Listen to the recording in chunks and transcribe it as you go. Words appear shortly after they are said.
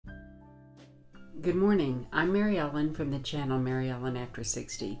Good morning, I'm MaryEllen from the channel MaryEllen After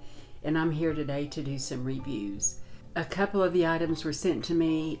 60, and I'm here today to do some reviews. A couple of the items were sent to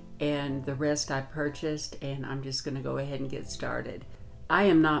me and the rest I purchased, and I'm just going to go ahead and get started. I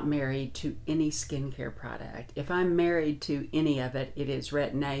am not married to any skincare product. If I'm married to any of it, it is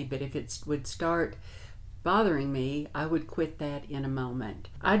Retin-A, but if it would start bothering me, I would quit that in a moment.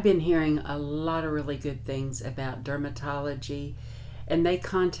 I'd been hearing a lot of really good things about dermatology, and they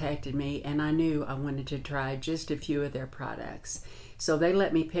contacted me, and I knew I wanted to try just a few of their products. So they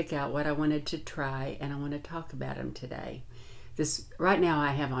let me pick out what I wanted to try, and I want to talk about them today. Right now I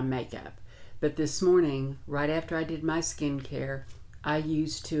have on makeup, but this morning, right after I did my skincare, I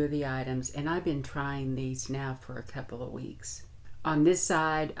used two of the items, and I've been trying these now for a couple of weeks. On this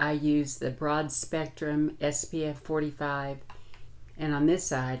side, I use the Broad Spectrum SPF 45, and on this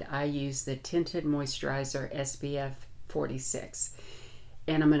side, I use the Tinted Moisturizer SPF 46.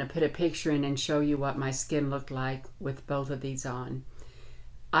 And I'm going to put a picture in and show you what my skin looked like with both of these on.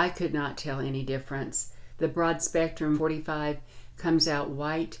 I could not tell any difference. The Broad Spectrum 45 comes out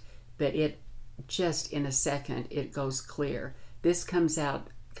white, but it just in a second it goes clear. This comes out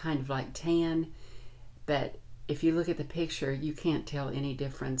kind of like tan, but if you look at the picture, you can't tell any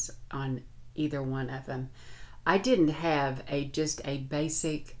difference on either one of them. I didn't have just a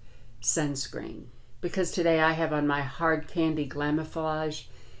basic sunscreen, because today I have on my Hard Candy Glamoflauge,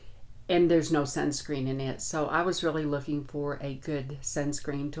 and there's no sunscreen in it. So I was really looking for a good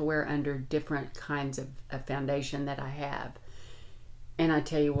sunscreen to wear under different kinds of foundation that I have. And I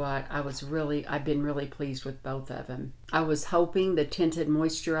tell you what, I've been really pleased with both of them. I was hoping the Tinted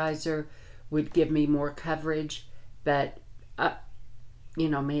Moisturizer would give me more coverage, but you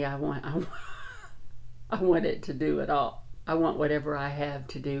know me, I want it to do it all. I want whatever I have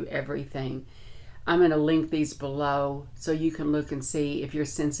to do everything. I'm going to link these below so you can look and see if you're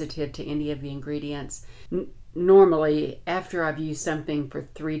sensitive to any of the ingredients. Normally, after I've used something for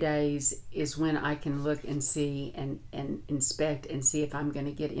 3 days is when I can look and see and inspect and see if I'm going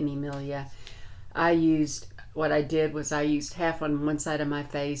to get any milia. What I did was I used half on one side of my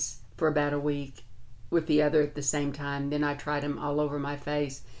face for about a week with the other at the same time. Then I tried them all over my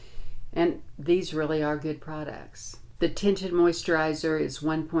face, and these really are good products. The Tinted Moisturizer is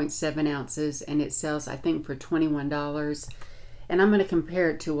 1.7 ounces, and it sells, I think, for $21. And I'm going to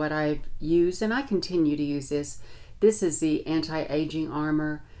compare it to what I've used, and I continue to use this. This is the Anti-Aging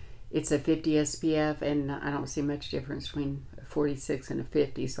Armor. It's a 50 SPF, and I don't see much difference between a 46 and a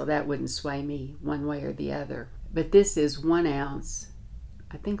 50, so that wouldn't sway me one way or the other. But this is 1 ounce,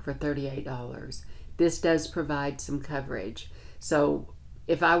 I think, for $38. This does provide some coverage. So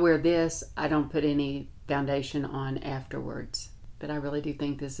if I wear this, I don't put any foundation on afterwards. But I really do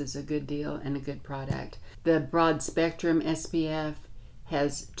think this is a good deal and a good product. The Broad Spectrum SPF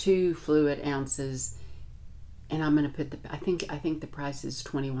has 2 fluid ounces, and I'm going to put I think the price is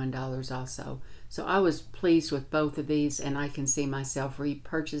 $21 also. So I was pleased with both of these, and I can see myself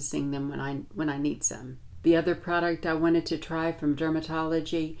repurchasing them when I need some. The other product I wanted to try from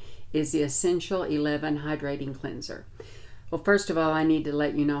Dermatology is the Essential 11 Hydrating Cleanser. Well, first of all, I need to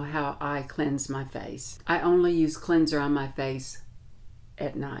let you know how I cleanse my face. I only use cleanser on my face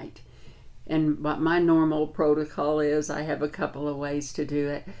at night. And what my normal protocol is, I have a couple of ways to do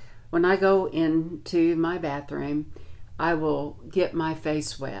it. When I go into my bathroom, I will get my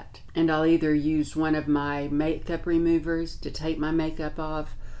face wet, and I'll either use one of my makeup removers to take my makeup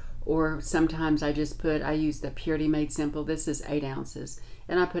off, or sometimes I use the Purity Made Simple. This is 8 ounces,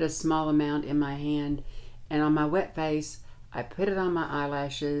 and I put a small amount in my hand, and on my wet face, I put it on my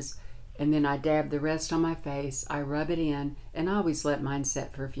eyelashes, and then I dab the rest on my face. I rub it in, and I always let mine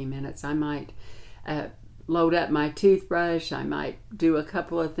set for a few minutes. I might load up my toothbrush. I might do a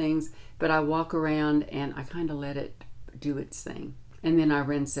couple of things, but I walk around and I kind of let it do its thing. And then I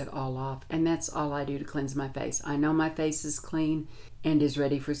rinse it all off, and that's all I do to cleanse my face. I know my face is clean and is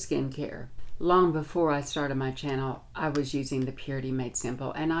ready for skincare. Long before I started my channel, I was using the Purity Made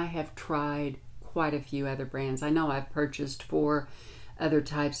Simple, and I have tried quite a few other brands. I know I've purchased 4 other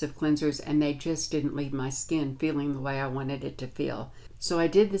types of cleansers, and they just didn't leave my skin feeling the way I wanted it to feel. So I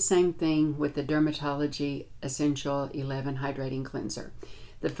did the same thing with the Dermatology Essential 11 Hydrating Cleanser.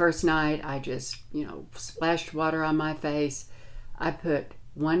 The first night I just, splashed water on my face. I put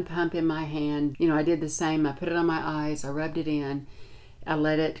 1 pump in my hand. I did the same. I put it on my eyes. I rubbed it in. I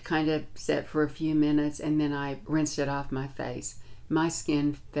let it kind of set for a few minutes, and then I rinsed it off my face. My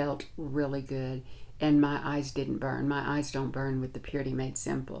skin felt really good, and my eyes didn't burn. My eyes don't burn with the Purity Made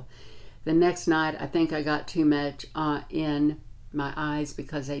Simple. The next night, I think I got too much in my eyes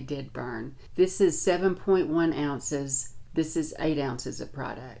because they did burn. This is 7.1 ounces This is 8 ounces of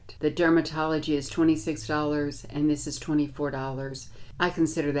product. The Dermatology is $26 and this is $24. I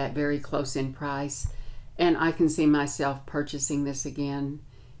consider that very close in price, and I can see myself purchasing this again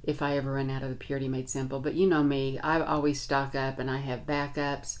if I ever run out of the Purity Made Simple. But you know me, I always stock up and I have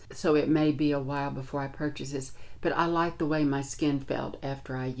backups, so it may be a while before I purchase this, but I like the way my skin felt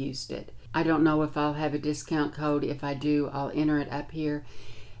after I used it. I don't know if I'll have a discount code. If I do, I'll enter it up here.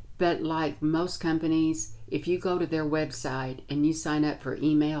 But like most companies, if you go to their website and you sign up for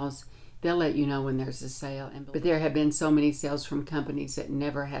emails, they'll let you know when there's a sale. But there have been so many sales from companies that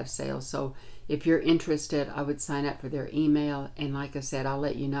never have sales. So if you're interested, I would sign up for their email. And like I said, I'll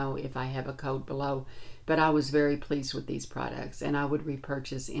let you know if I have a code below. But I was very pleased with these products and I would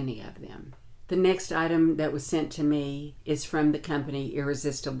repurchase any of them. The next item that was sent to me is from the company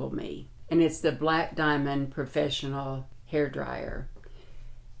Irresistible Me. And it's the Black Diamond Professional Hair Dryer.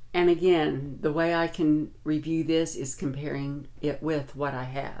 And again, the way I can review this is comparing it with what I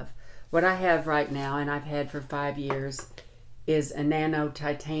have. What I have right now, and I've had for 5 years, is a Nano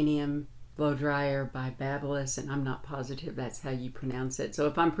Titanium Blow Dryer by Babyliss, and I'm not positive that's how you pronounce it. So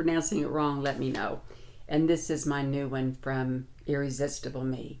if I'm pronouncing it wrong, let me know. And this is my new one from Irresistible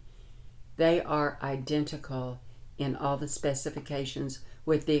Me. They are identical in all the specifications,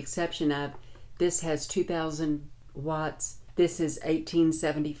 with the exception of this has 2,000 watts. This is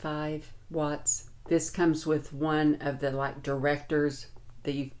 1875 watts. This comes with one of the like directors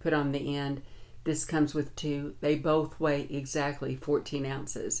that you put on the end. This comes with 2. They both weigh exactly 14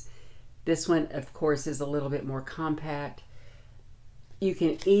 ounces. This one, of course, is a little bit more compact. You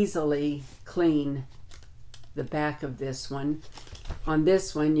can easily clean the back of this one. On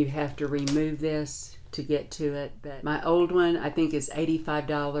this one, you have to remove this to get to it. But my old one, I think, is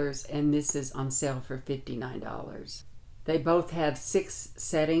 $85, and this is on sale for $59. They both have 6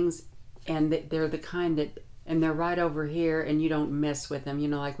 settings, and they're the kind that, and they're right over here, and you don't mess with them. You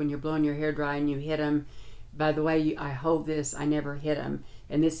know, like when you're blowing your hair dry and you hit them. By the way, I hold this, I never hit them.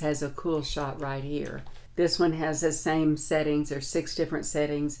 And this has a cool shot right here. This one has the same settings. There's 6 different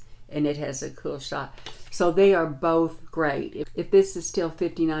settings, and it has a cool shot. So they are both great. If this is still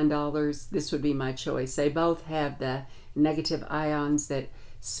 $59, this would be my choice. They both have the negative ions that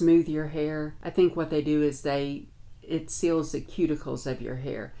smooth your hair. I think what they do is it seals the cuticles of your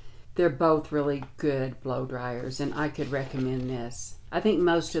hair. They're both really good blow dryers, and I could recommend this. I think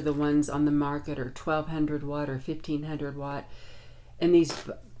most of the ones on the market are 1200 watt or 1500 watt, and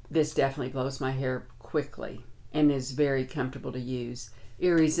this definitely blows my hair quickly and is very comfortable to use.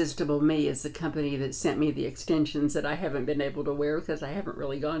 Irresistible Me is the company that sent me the extensions that I haven't been able to wear because I haven't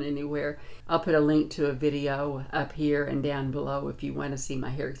really gone anywhere. I'll put a link to a video up here and down below if you want to see my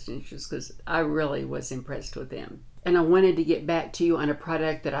hair extensions, because I really was impressed with them. And I wanted to get back to you on a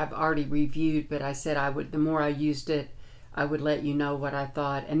product that I've already reviewed, but I said the more I used it, I would let you know what I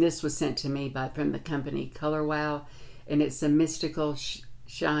thought. And this was sent to me from the company Color Wow, and it's a Mystical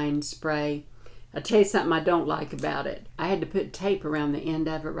Shine Spray. I'll tell you something I don't like about it. I had to put tape around the end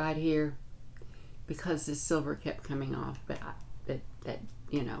of it right here because the silver kept coming off. But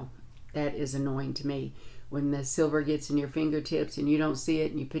that is annoying to me. When the silver gets in your fingertips and you don't see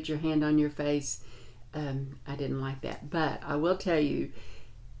it and you put your hand on your face, I didn't like that. But I will tell you,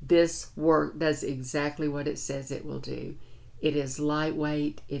 this work does exactly what it says it will do. It is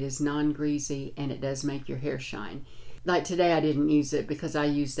lightweight, it is non-greasy, and it does make your hair shine. Like today I didn't use it because I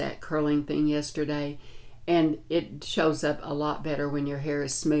used that curling thing yesterday, and it shows up a lot better when your hair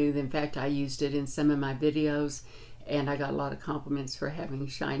is smooth. In fact, I used it in some of my videos and I got a lot of compliments for having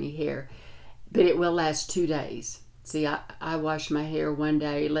shiny hair. But it will last 2 days. See, I wash my hair one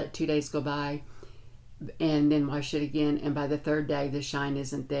day, let 2 days go by, and then wash it again, and by the 3rd day the shine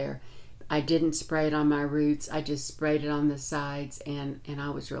isn't there. I didn't spray it on my roots, I just sprayed it on the sides, and I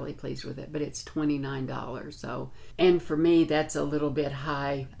was really pleased with it. But it's $29, so, and for me that's a little bit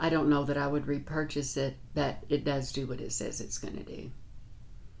high. I don't know that I would repurchase it, but it does do what it says it's going to do.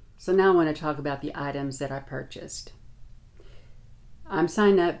 So now I want to talk about the items that I purchased. I'm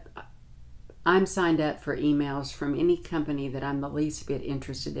signed up for emails from any company that I'm the least bit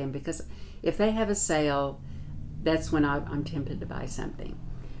interested in, because if they have a sale, that's when I'm tempted to buy something.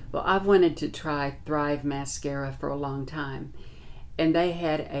 Well, I've wanted to try Thrive Mascara for a long time, and they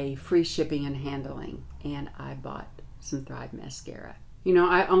had a free shipping and handling, and I bought some Thrive Mascara. You know,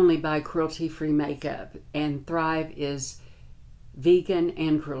 I only buy cruelty-free makeup, and Thrive is vegan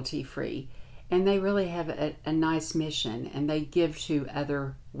and cruelty-free, and they really have a nice mission, and they give to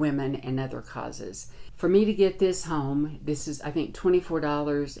other women and other causes. For me to get this home, this is, I think,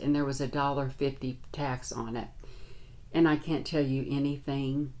 $24, and there was a $1.50 tax on it. And I can't tell you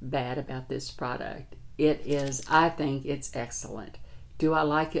anything bad about this product. It is, I think it's excellent. Do I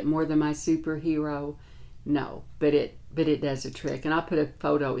like it more than my Superhero? No, but it does a trick. And I'll put a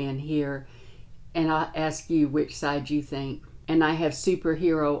photo in here and I'll ask you which side you think. And I have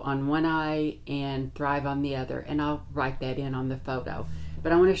Superhero on one eye and Thrive on the other, and I'll write that in on the photo.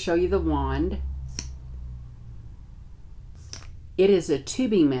 But I want to show you the wand. It is a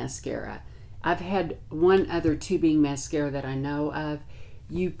tubing mascara. I've had one other tubing mascara that I know of.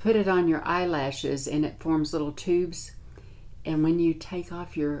 You put it on your eyelashes and it forms little tubes. And when you take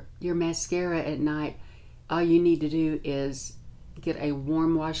off your mascara at night, all you need to do is get a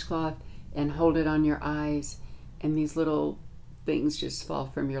warm washcloth and hold it on your eyes, and these little things just fall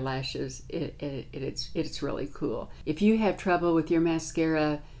from your lashes. It's really cool. If you have trouble with your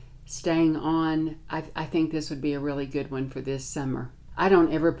mascara staying on, I think this would be a really good one for this summer. I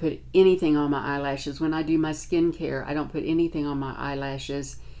don't ever put anything on my eyelashes. When I do my skincare, I don't put anything on my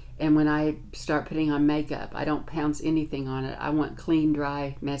eyelashes. And when I start putting on makeup, I don't pounce anything on it. I want clean,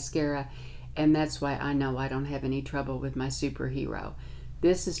 dry mascara. And that's why I know I don't have any trouble with my Superhero.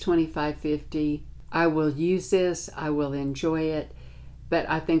 This is $25.50. I will use this. I will enjoy it. But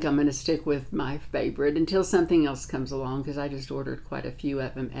I think I'm going to stick with my favorite until something else comes along, because I just ordered quite a few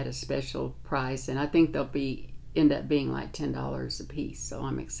of them at a special price. And I think they'll end up being like $10 a piece. So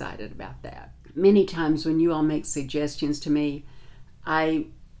I'm excited about that. Many times when you all make suggestions to me, I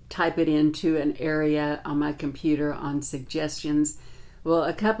type it into an area on my computer on suggestions. Well,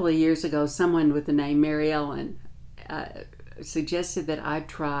 a couple of years ago, someone with the name MaryEllen suggested that I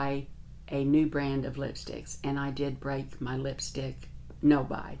try a new brand of lipsticks, and I did break my lipstick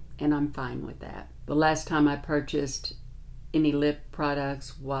no-buy, and I'm fine with that. The last time I purchased any lip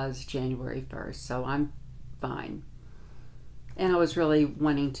products was January 1st, so I'm fine. And I was really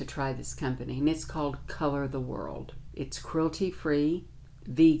wanting to try this company, and it's called Color the World. It's cruelty-free,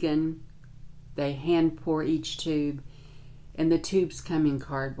 vegan. They hand pour each tube, and the tubes come in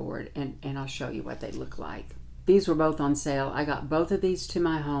cardboard, and I'll show you what they look like. These were both on sale. I got both of these to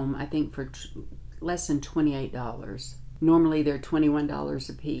my home, I think for less than $28. Normally they're $21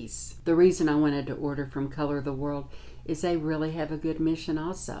 a piece. The reason I wanted to order from Color the World is they really have a good mission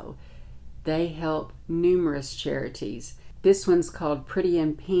also. They help numerous charities. This one's called Pretty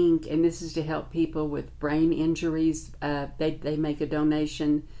in Pink, and this is to help people with brain injuries. They make a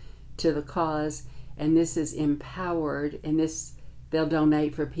donation to the cause, and this is Empowered, and they'll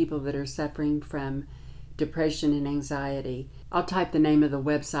donate for people that are suffering from depression and anxiety. I'll type the name of the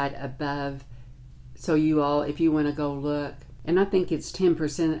website above so you all, if you want to go look. And I think it's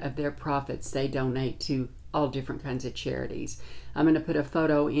 10% of their profits they donate to all different kinds of charities. I'm going to put a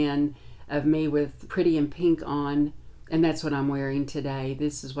photo in of me with Pretty in Pink on, and that's what I'm wearing today.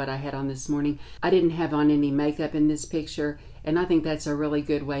 This is what I had on this morning. I didn't have on any makeup in this picture, and I think that's a really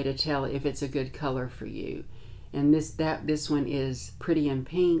good way to tell if it's a good color for you. And this one is Pretty in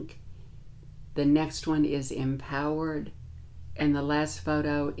Pink. The next one is Empowered, and the last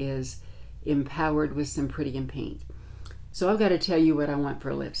photo is Empowered with some Pretty in Pink. So I've got to tell you what I want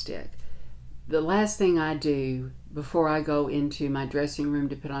for lipstick. The last thing I do before I go into my dressing room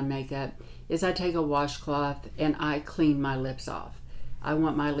to put on makeup is I take a washcloth and I clean my lips off. I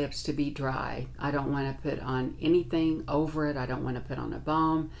want my lips to be dry. I don't want to put on anything over it. I don't want to put on a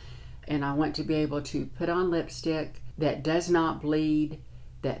balm. And I want to be able to put on lipstick that does not bleed,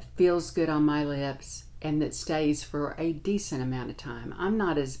 that feels good on my lips, and that stays for a decent amount of time.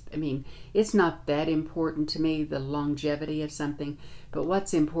 It's not that important to me, the longevity of something, but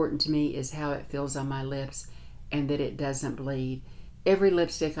what's important to me is how it feels on my lips and that it doesn't bleed. Every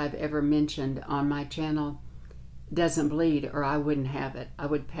lipstick I've ever mentioned on my channel doesn't bleed, or I wouldn't have it. I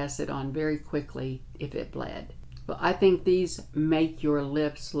would pass it on very quickly if it bled. Well, I think these make your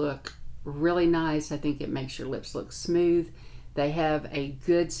lips look really nice. I think it makes your lips look smooth. They have a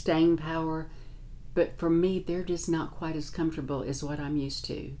good staying power, but for me, they're just not quite as comfortable as what I'm used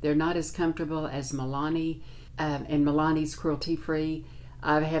to. They're not as comfortable as Milani, and Milani's cruelty-free.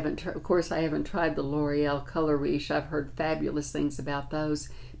 Of course, I haven't tried the L'Oreal Color Riche. I've heard fabulous things about those,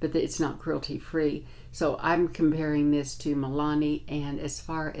 but it's not cruelty-free. So I'm comparing this to Milani, and as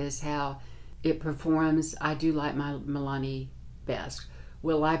far as how it performs, I do like my Milani best.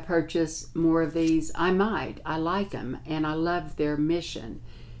 Will I purchase more of these? I might. I like them, and I love their mission.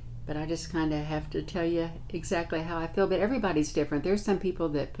 But I just kind of have to tell you exactly how I feel. But everybody's different. There's some people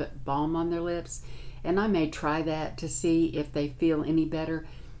that put balm on their lips, and I may try that to see if they feel any better.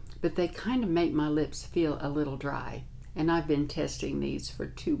 But they kind of make my lips feel a little dry. And I've been testing these for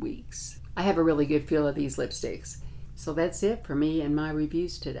 2 weeks. I have a really good feel of these lipsticks. So that's it for me and my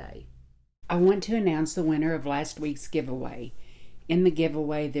reviews today. I want to announce the winner of last week's giveaway. In the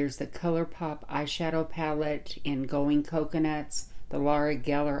giveaway, there's the ColourPop eyeshadow palette in Going Coconuts, the Laura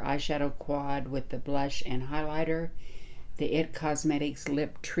Geller eyeshadow quad with the blush and highlighter, the IT Cosmetics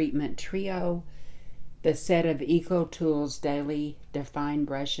Lip Treatment Trio, the set of Eco Tools Daily Define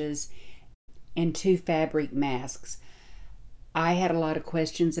brushes, and 2 fabric masks. I had a lot of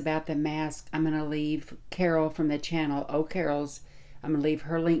questions about the mask. I'm going to leave Carol from the channel, Oh Carol's, I'm going to leave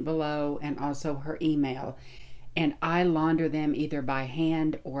her link below and also her email. And I launder them either by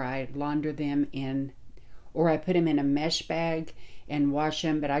hand, or I launder them in, or I put them in a mesh bag and wash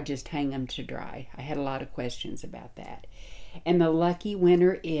them, but I just hang them to dry. I had a lot of questions about that. And the lucky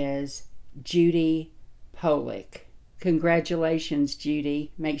winner is Judy Polick. Congratulations,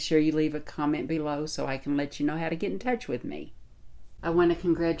 Judy. Make sure you leave a comment below so I can let you know how to get in touch with me. I want to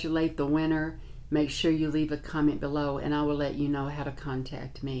congratulate the winner. Make sure you leave a comment below and I will let you know how to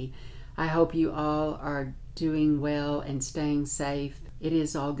contact me. I hope you all are doing well and staying safe. It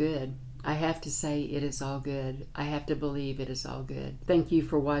is all good. I have to say it is all good. I have to believe it is all good. Thank you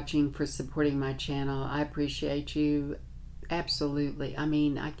for watching, for supporting my channel. I appreciate you. Absolutely. I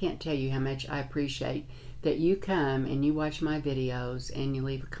mean, I can't tell you how much I appreciate that you come and you watch my videos and you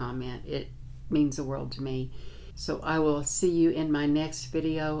leave a comment. It means the world to me. So I will see you in my next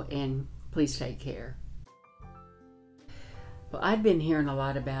video, and please take care. Well, I've been hearing a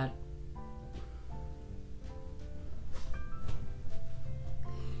lot about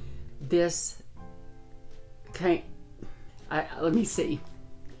this. Okay, let me see.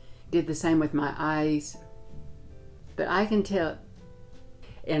 Did the same with my eyes, but I can tell.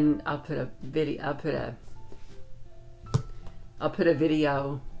 And I'll put a video. I'll put a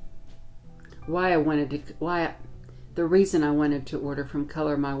video. The reason I wanted to order from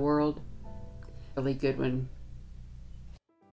Color My World. Really good one.